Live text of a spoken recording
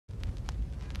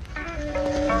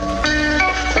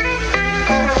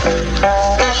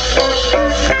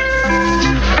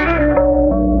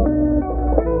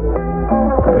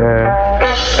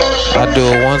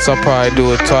once, I'll probably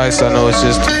do it twice. I know it's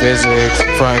just the physics.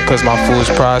 Front cause my food's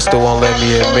pride still won't let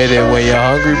me admit it. When your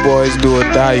hungry boys do or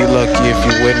die, you lucky if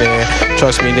you win it.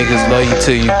 Trust me, niggas love you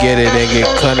till you get it and get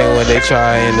cunning when they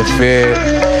try to interfere.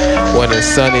 When it's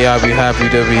sunny, I'll be happy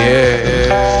to be here.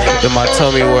 In my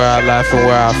tummy where I laugh and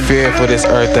where I fear for this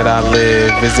earth that I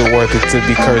live. Is it worth it to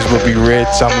be cursed but be rich?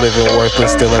 I'm living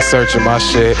worthless, still in search of my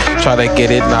shit. Try to get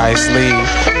it nicely.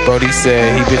 Brody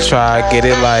said he been try to get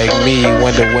it like me.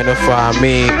 When the winter find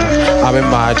me, I'm in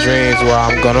my dreams where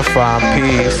I'm gonna find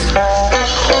peace.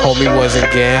 Homie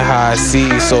wasn't getting high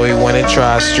C, so he went and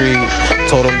tried street.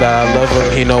 Told him that I love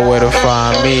him, he know where to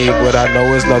find me. But I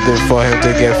know it's nothing for him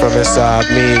to get from inside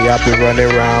me. I've been running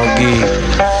around geek,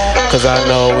 cause I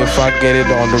know if I get it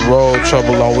on the road,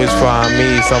 trouble always find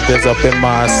me. Something's up in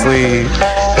my sleeve,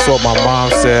 that's what my mom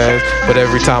says. But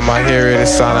every time I hear it, it's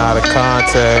sound out of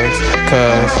context.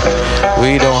 Cause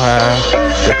we don't have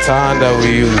the time that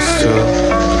we used to.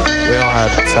 We don't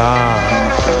have the time.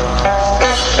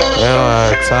 We don't have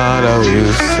the time that we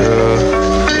used to.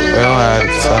 We don't have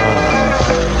the time.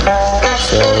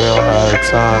 So we don't have the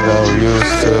time that we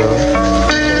used to.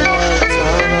 We don't have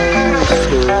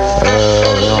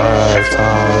the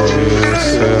time that we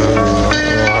used to. We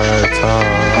don't have the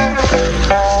time.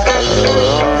 We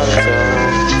don't have the time. We don't have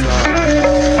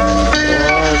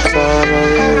the time that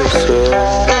we used to.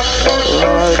 We don't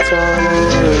have the time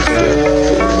that we used to.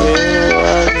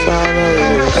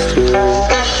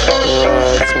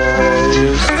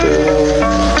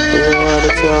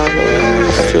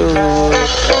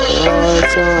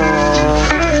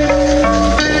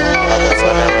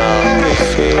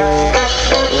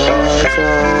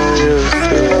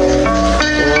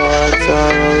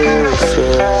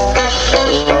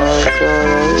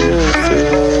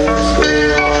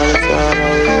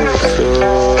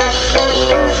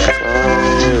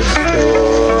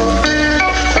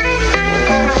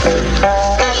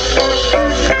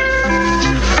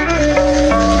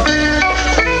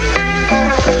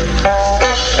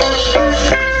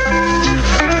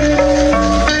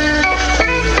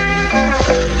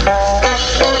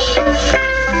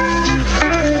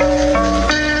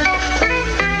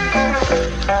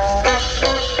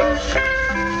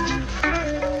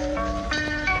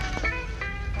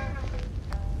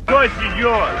 Choice is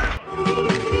yours.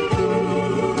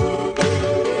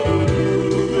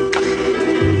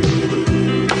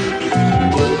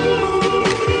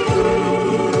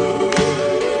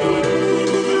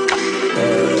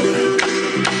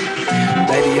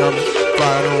 Baby on the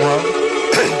final one.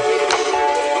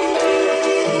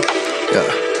 Yeah,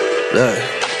 look.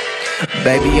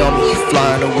 Baby on me,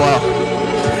 flying the wall.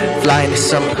 Flying the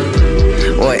summer.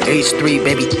 Or H3,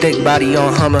 baby, thick body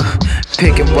on Hummer.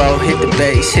 Pick and roll, hit the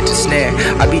bass, hit the snare.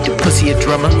 I beat the pussy a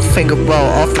drummer. Finger roll,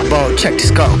 off the ball, check the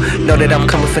skull. Know that I'm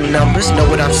coming for numbers, know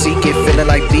what I'm seeking. Feeling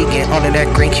like vegan, all of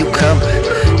that green cucumber.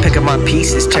 Pick up my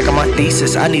pieces, check out my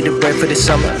thesis. I need a break for the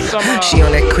summer. She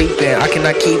on that creepin', I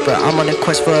cannot keep her. I'm on a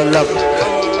quest for a lover.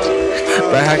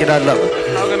 But how can I love her?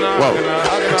 Whoa.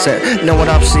 Said, know what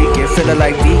I'm seeking, feeling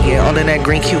like vegan, all in that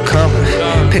green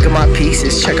cucumber. Pick up my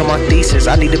pieces, check out my thesis.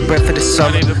 I need a breath for the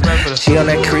summer. She on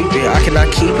that creepy, I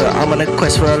cannot keep her. I'm on a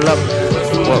quest for a lover.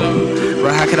 Whoa.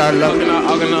 But how could I love her?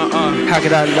 How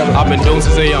could I love her? I've been doomed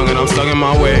since a young and I'm stuck in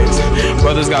my ways.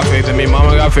 Brothers got faith in me,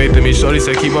 mama got faith in me. Shorty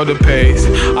said keep up the pace.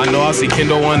 I know I'll see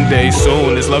Kindle one day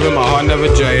soon. This love in my heart never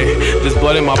jade. This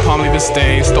blood in my palm leave a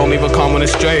stain. Stone leave a calm when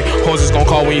it's straight. Horses gon'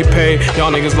 call when you pay.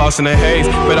 Y'all niggas lost in the haze.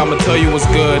 But I'ma tell you what's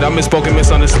good. I misspoken,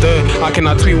 misunderstood. I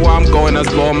cannot tweet where I'm going, that's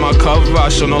blowing my cover. I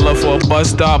show no love for a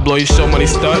bust stop. Blow your show money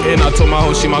stuntin'. I told my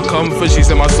hoe she my comfort. She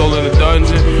said my soul in the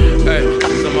dungeon. Hey,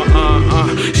 she said my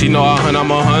She know I hunt, I'm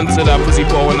a hunter. That pussy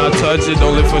poor when I touch it.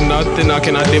 Don't live for nothing. I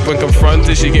cannot dip when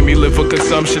confronted. She give me live for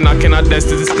consumption. I cannot that's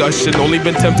the discussion. Only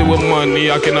been tempted with money.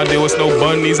 I cannot deal with no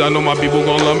bunnies. I know my people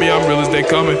gon' love me. I'm real as they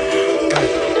coming.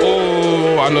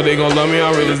 Oh, I know they gon' love me.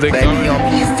 I'm real as they coming. Baby on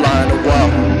me, flying the wall.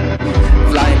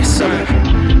 Flying the summer.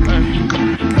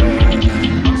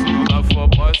 Love for a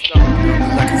bus stop.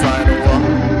 Like a fly in the wall.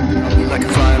 Like a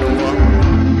fly in the wall.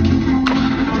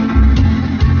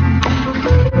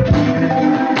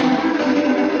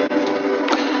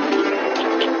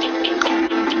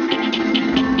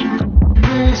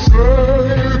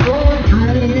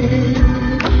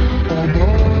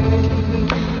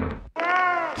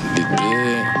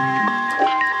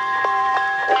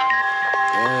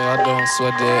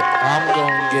 Sweat it, I'm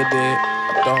gon' get it.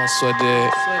 I don't sweat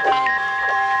it.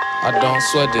 I don't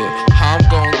sweat it. I'm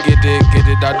gon' get it,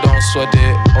 I don't sweat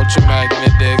it.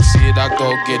 Ultramagnetic, see it, I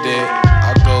go get it.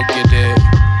 I go get it.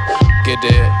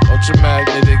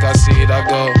 Ultramagnetic, I see it, I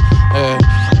go.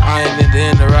 I ain't in the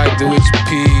interact with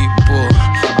people.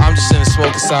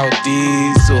 smoking sour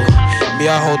diesel. Me,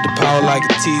 I hold the power like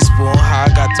a teaspoon. How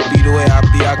I got to be the way I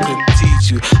be, I couldn't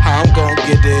teach you. How I'm gon'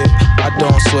 get it, I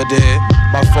don't sweat it.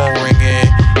 My phone ringing,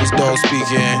 it's dog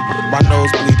speaking. My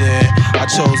nose bleeding, I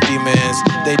chose demons.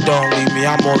 They don't leave me,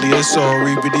 I'm only a soul.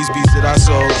 Reaping these beats that I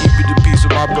sow, keep it the peace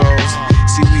with my bros.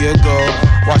 See we a go,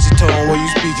 watch your tone when you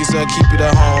speaking, son, keep it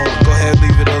at home. Go ahead,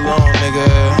 leave it alone, nigga.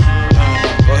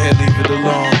 Go ahead, leave it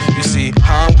alone. You see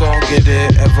how I'm gon' get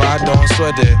it if I don't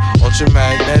sweat it.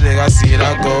 Ultramagnetic, I see it,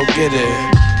 I go get it.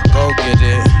 Go get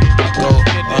it, go,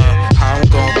 how I'm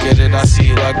gon' get it, I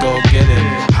see it, I go get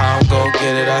it. How I'm gon'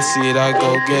 get it, I see it, I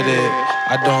go get it.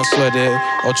 I don't sweat it,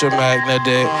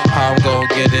 ultramagnetic. How I'm gon'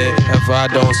 get it if I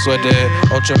don't sweat it.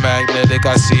 Ultramagnetic,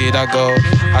 I see it, I go.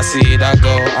 I see it, I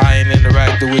go. I ain't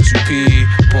interacting with you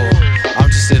people. I'm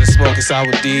just sitting smoking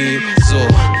sour diesel.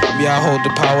 Me, I hold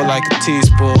the power like a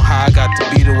teaspoon. How I got to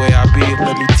be the way I be,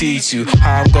 let me teach you.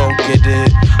 How I'm gon' get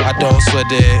it, I don't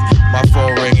sweat it. My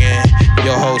phone ringing,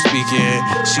 your hoe speaking.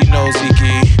 She knows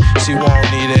Zeke, she won't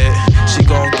need it. She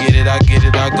gon' get it, I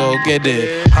go get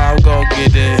it. How I'm gon'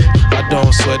 get it, I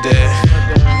don't sweat it.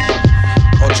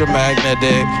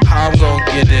 Ultramagnetic, how I'm gon'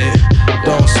 get it,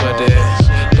 don't sweat it.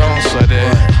 Don't sweat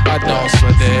it, I don't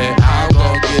sweat it. How I'm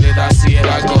gon' get it, I see it,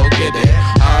 I go get it.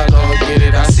 How I gon' get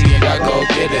it, I see it, I go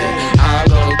get it. How I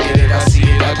gon' get it, I see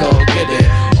it, I go get it.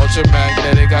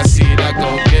 Ultramagnetic, I see it, I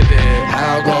go get it.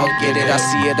 How I gon' get it, I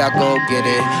see it, I go get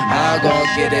it. How I gon'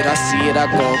 get it, I see it, I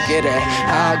go get it.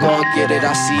 How I gon' get it,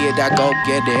 I see it, I go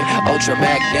get it.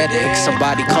 Ultramagnetic,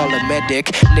 somebody call a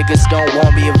medic. Niggas don't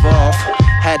want me involved.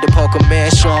 Had to poke a man,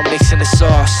 sure I'm mixing the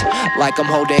sauce. Like I'm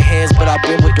holding hands, but I've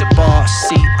been with the boss.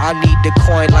 See, I need the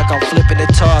coin like I'm flipping the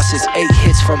toss. It's 8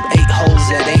 hits from 8 holes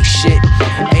that ain't shit.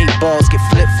 8 balls get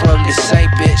flipped from the same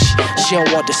bitch. She don't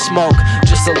want the smoke,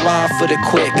 just a line for the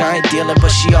quick. I ain't dealing,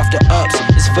 but she off the ups.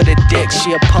 It's for the dick.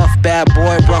 She a puff bad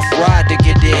boy, rough ride to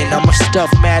get in. I'ma stuff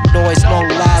mad noise, no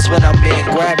lies when I'm in.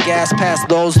 Grab gas past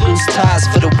those loose ties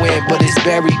for the win. But it's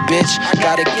buried, bitch.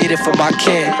 Gotta get it for my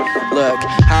kin. Look,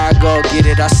 how I go get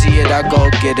it, I see it, I go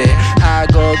get it. How I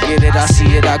go get it, I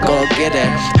see it, I go get it.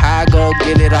 How I go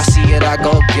get it, I see it, I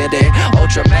go get it.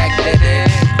 Ultramagnetic.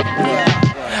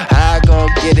 How I go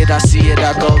get it, I see it,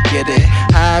 I go get it.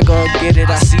 How I go get it,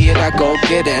 I see it, I go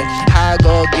get it. How I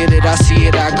go get it, I see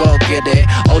it, I go get it.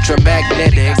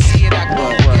 Ultramagnetic.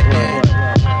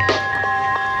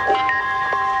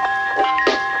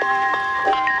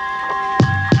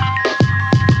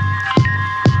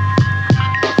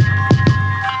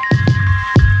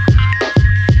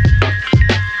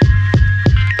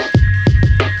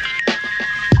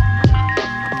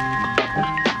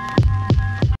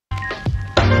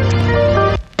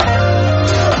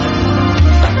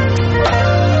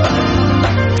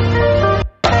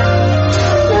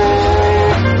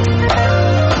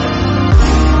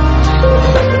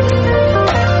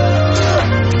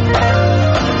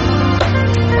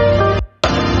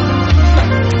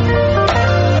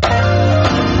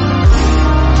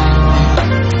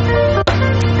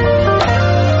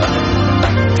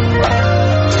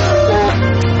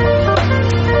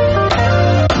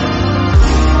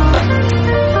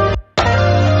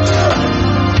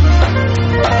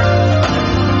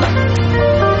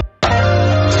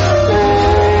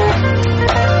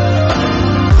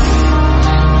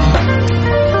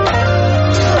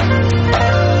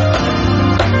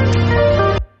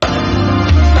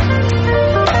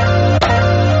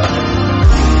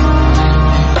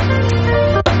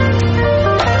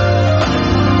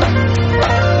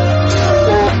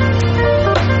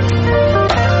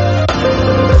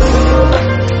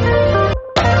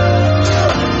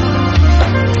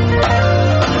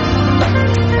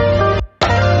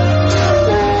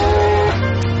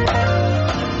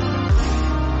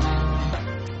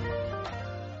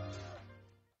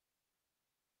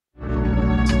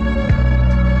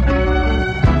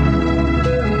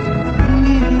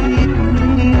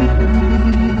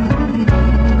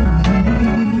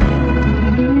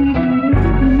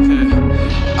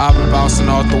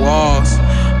 Off the walls.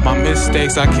 My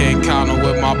mistakes, I can't count them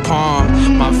with my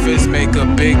palm. My fists make a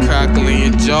big crackle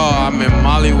in your jaw. I'm in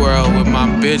Molly World with my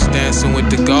bitch dancing with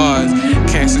the guards.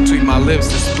 Cancer between my lips,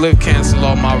 the split cancel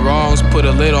all my wrongs. Put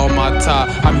a lid on my top.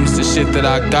 I'm used to shit that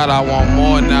I got, I want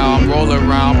more now. I'm rolling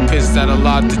around, pissed at a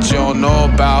lot that you don't know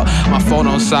about. My phone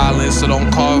on silence, so don't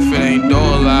call if it ain't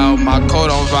door loud. My code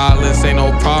on violence, ain't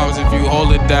no problems if you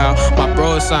hold it down. My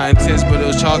bro is scientist, but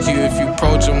he'll chalk you if you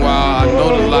approach him wild. I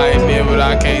know the light near, but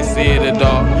I can't see it at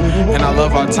all. And I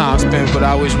love our time spent, but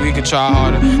I wish we could try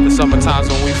harder. The summer times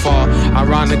when we fall.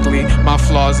 Ironically, my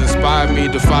flaws inspire me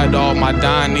to fight all my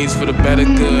dying needs for the better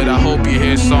good. I hope you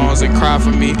hear songs and cry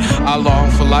for me. I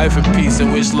long for life and peace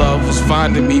and wish love was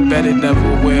finding me. Bet it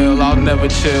never will, I'll never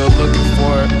chill, looking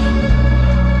for it.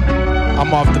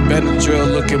 I'm off the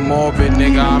Benadryl, looking morbid,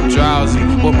 nigga, I'm drowsy.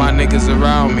 With my niggas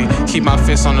around me, keep my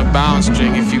fists on the bound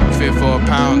string if you fit for a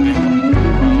pounding.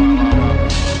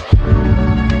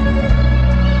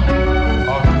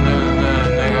 Off the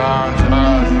nigga, I'm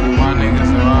drowsy. With my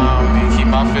niggas around me, keep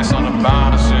my fists on the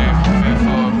bound string if you fit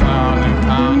for a pounding,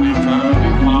 pounding,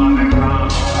 pounding, pounding,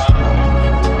 pounding.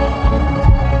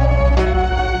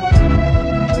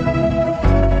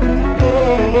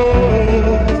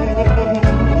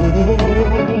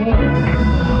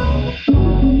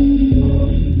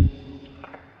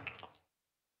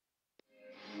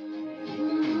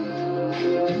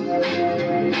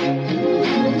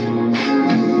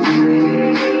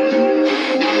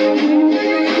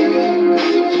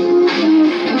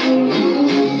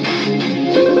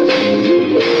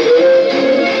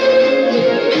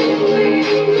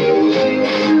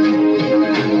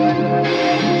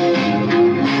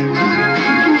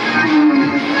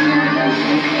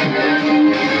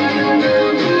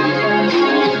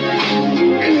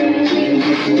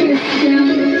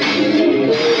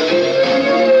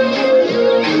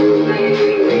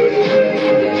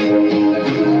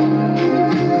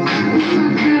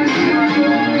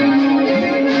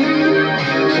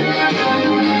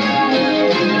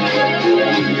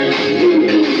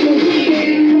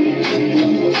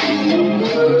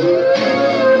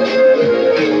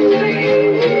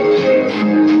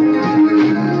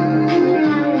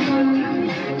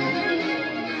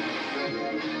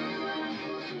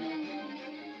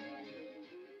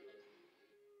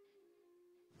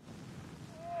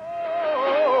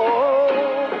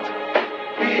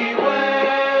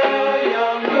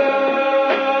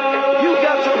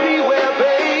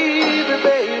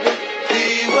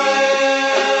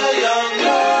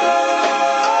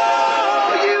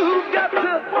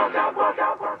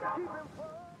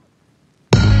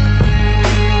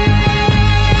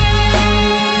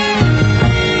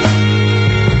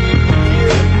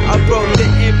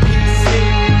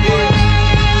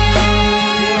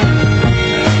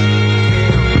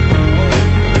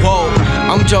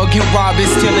 Joking,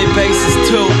 robbing, stealing bases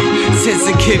too. Since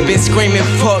a kid been screaming,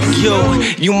 fuck you.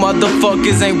 You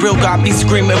motherfuckers ain't real, got me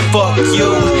screaming, fuck you.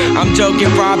 I'm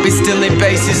joking, robbing, stealing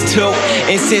bases too.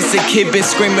 And since a kid been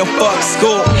screaming, fuck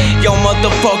school. Yo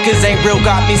motherfuckers ain't real,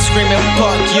 got me screaming,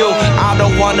 fuck you. I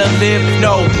don't wanna live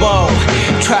no more.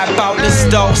 Trap out the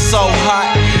stove so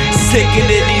hot. Sick of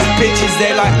these bitches,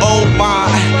 they like, oh my.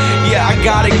 Yeah, I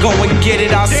gotta go and get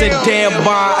it, I said damn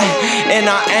my. And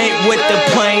I ain't with the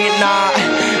playing, nah.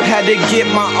 Had to get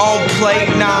my own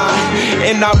plate, nah.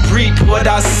 And I reap what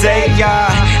I say, yeah.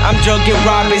 I'm joking,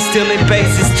 robbing, stealing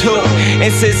bases too.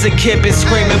 And since a kid been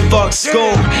screaming, fuck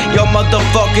school. Yo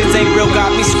motherfuckers ain't real,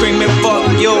 got me screaming, fuck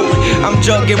you. I'm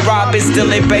joking, robbing,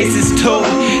 stealing bases too.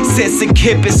 Since a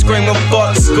kid been screaming,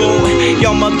 fuck school.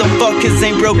 Yo motherfuckers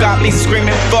ain't real, got me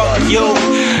screaming, fuck you.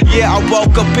 Yeah, I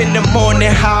woke up in the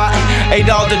morning high. Ate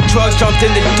all the drugs, jumped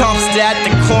in the dumpster at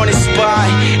the corner spot.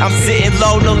 I'm sitting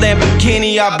low, no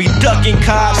Lamborghini, I be ducking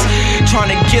cops.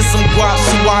 Trying to get some guap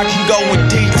so I can go with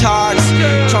detox.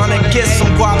 Trying to get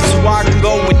some guap so I can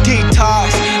go with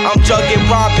detox. I'm jugging,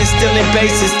 robbing, stealing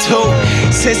bases too.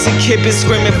 Since a kid been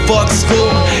screaming, fuck school.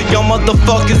 Yo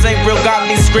motherfuckers ain't real, got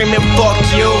me screaming, fuck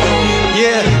you.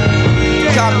 Yeah,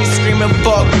 got me screaming,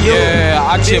 fuck you. Yeah,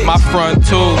 I chip my front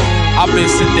too. I've been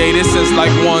sedated since like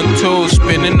 1-2.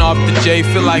 Spinning off the J,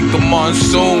 feel like the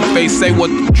monsoon. Face say what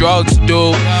the drugs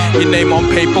do. Your name on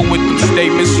paper with them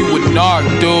statements, you a narc,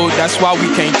 dude. That's why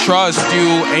we can't trust you.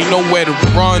 Ain't nowhere to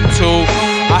run to.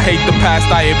 I hate the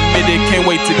past, I admit it. Can't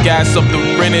wait to gas up the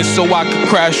rented so I could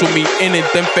crash with me in it.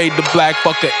 Then fade the black,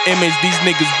 fuck the image. These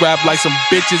niggas rap like some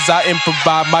bitches. I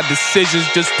improvise my decisions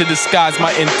just to disguise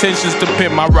my intentions. To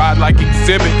pimp my ride like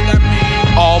exhibit.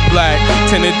 All black,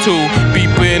 10 and 2,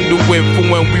 beeper in the whip for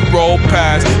when we roll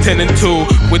past. 10 and 2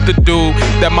 with the dude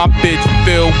that my bitch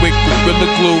filled with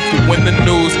Gorilla Glue for when the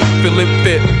news feel it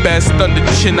fit best under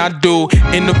the chin. I do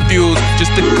interviews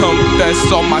just to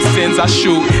confess all my sins. I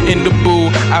shoot in the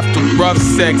boo after rough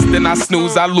sex, then I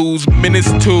snooze, I lose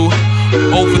minutes too.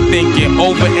 Overthinking,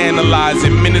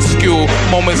 overanalyzing, minuscule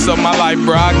moments of my life,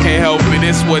 bro. I can't help it.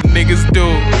 It's what niggas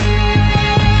do.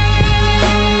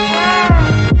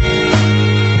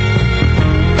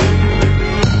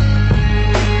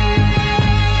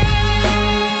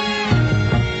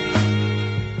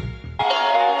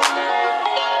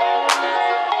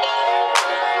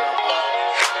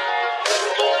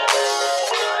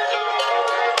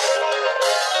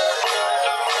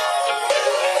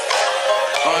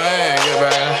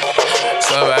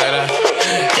 sstrawberry,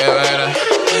 get it back up,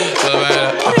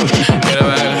 sstrawberry, get it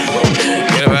back up,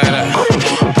 get it back up.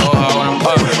 Go hard when I'm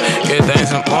up, get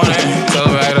things in the morning,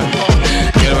 sstrawberry,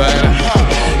 get it back up,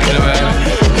 get it back up,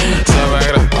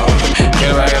 sstrawberry,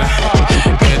 get it back up,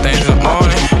 get things in the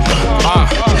morning.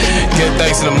 Get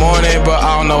thanks in the morning, but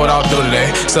I don't know what I'll do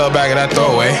today. Sell back of that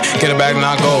throwaway, get it back and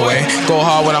I'll go away. Go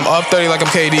hard when I'm up 30 like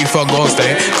I'm KD, fuck Gold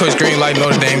State. Kush green like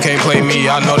Notre Dame, can't play me,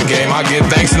 I know the game. I get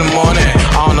thanks in the morning,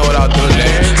 I don't know what I'll do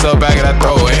today. Sell back of that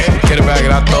throwaway, get it back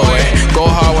and I'll throw away. Go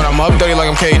hard when I'm up 30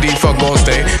 like I'm KD, fuck Gold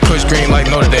State. Kush green like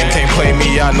Notre Dame, can't play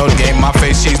me, I know the game. My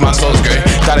face cheese, my soul's great,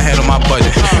 gotta handle my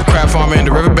budget. Crab farmer in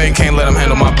the riverbank, can't let them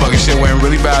handle my bucket. Shit went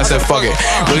really bad, I said fuck it.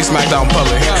 Really smacked out in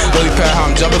public, really pat how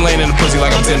I'm jumping lane in the pussy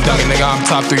like I'm Tim Duncan. Nigga, I'm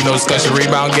top 3, no discussion.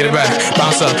 Rebound, get it back,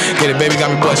 bounce up, get it, baby, got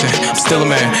me blushing. I'm still a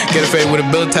man, get a fade with a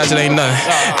bill attached, it ain't nothing.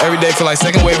 Every day feel like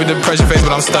second wave of depression face,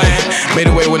 but I'm stunning. Made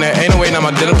a way when there ain't no way, now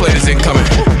my dinner plate is incoming.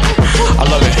 I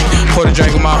love it. Pour the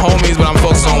drink with my homies, but I'm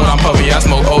focused on when I'm puffing. Yeah, I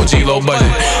smoke OG, low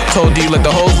budget. Told D, let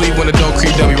the hoes leave when the dough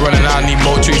creep. They'll be running out, I need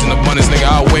more trees in abundance, nigga.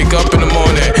 I'll wake up in the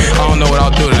morning, I don't know what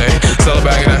I'll do today. Sell it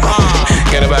back of that,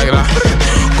 get it back of that.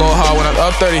 Go hard when I'm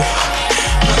up 30.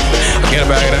 Get it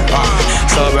back of that,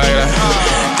 sell it back of that.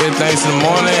 Get thanks in the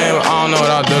morning, but I don't know what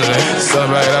I'll do today. Sell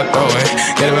it back of that, throw away.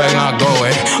 Get it back and I'll go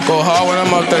away. Go hard when I'm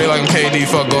up 30 like I'm KD,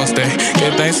 fuck Gold State.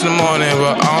 Get thanks in the morning,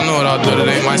 but I don't know what I'll do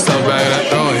today. Might sell it back of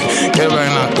that, throw away. Get it back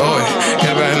and I'll go away.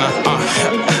 Get it back and I'll,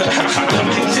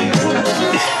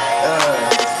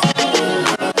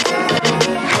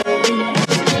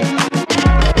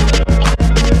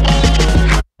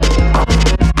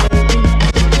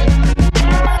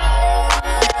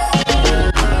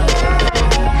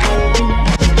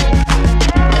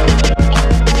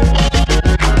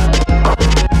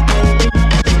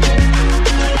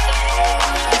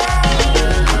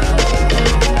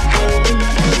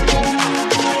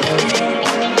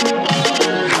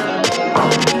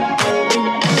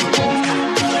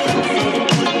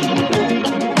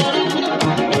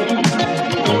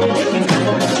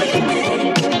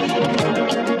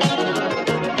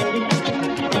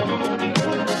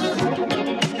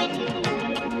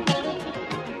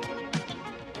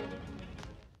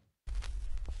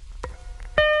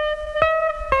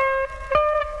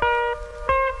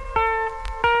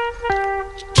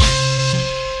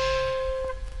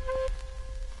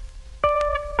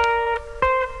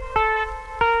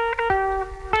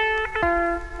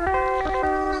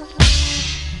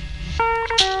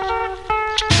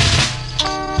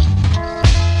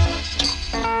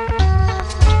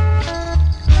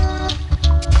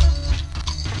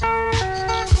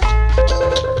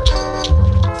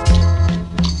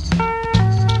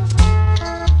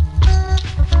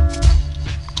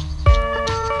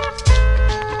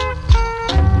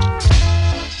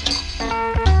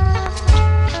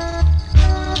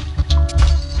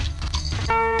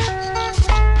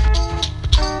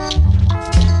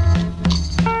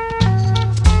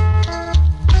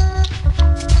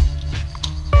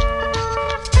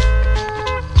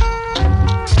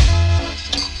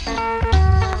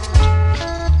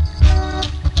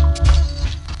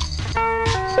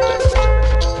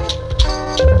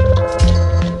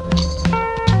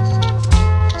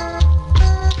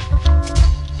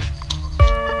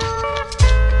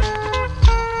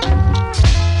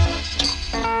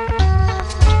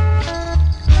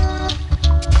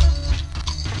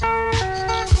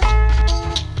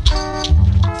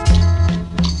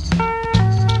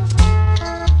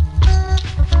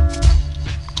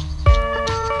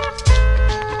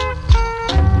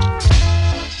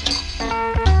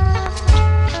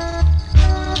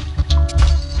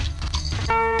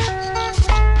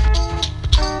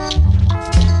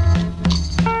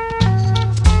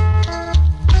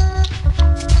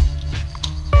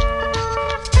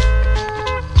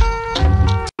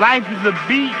 Life is a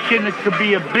beach and it could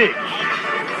be a bitch.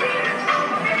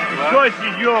 The choice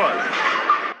is yours.